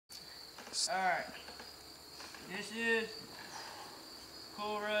Alright. This is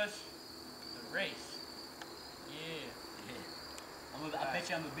Cool Rush, the race. Yeah. I bet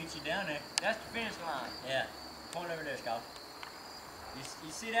you I'm gonna beat you down there. That's the finish line. Yeah. Point over there, Scott.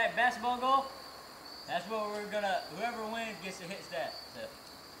 You see that basketball goal? That's what we're gonna, whoever wins gets to hit that. So,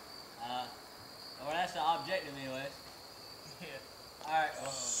 well, that's the objective anyways. Yeah. Alright,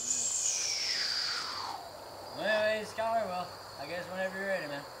 well, anyways, Scholar, well, I guess whenever you're ready,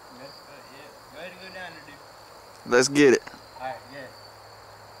 man. Good? Yeah. Ready to go down there, dude. Let's get it. Alright, yeah.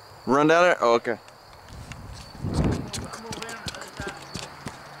 Run down there? Oh, okay.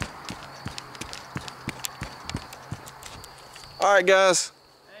 Alright, guys.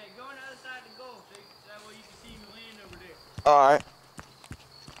 Hey, go on the other side of the goal, so that way you can see me land over there. Alright.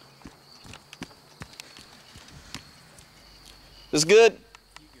 This good?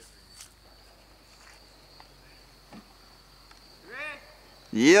 You ready?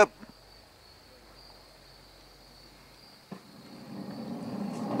 Yep.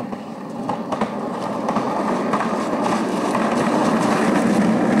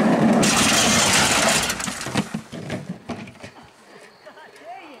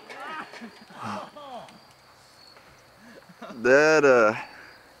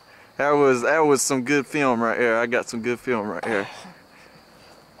 That was some good film right here. I got some good film right here.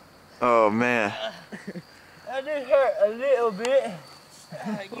 Oh man. That did hurt a little bit.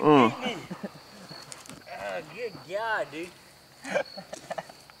 You beat me. Good God, dude.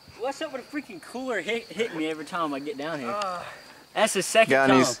 What's up with a freaking cooler hit me every time I get down here? That's the second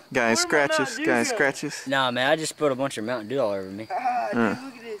time. Got any scratches? Got any scratches? Nah, man, I just spilled a bunch of Mountain Dew all over me. Dude,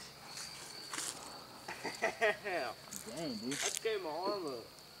 look at this. Dang, dude. I scraped my arm up.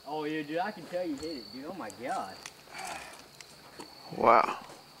 Oh, yeah, dude, I can tell you hit it, dude. Oh, my God. Wow.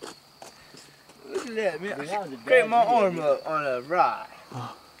 Look at that, man. Dude, I that was a scraped my bad arm up on a ride.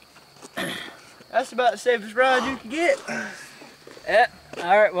 That's about the safest ride you can get. Yeah.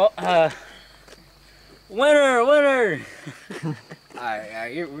 All right, well, winner. All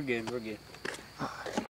right, we're good.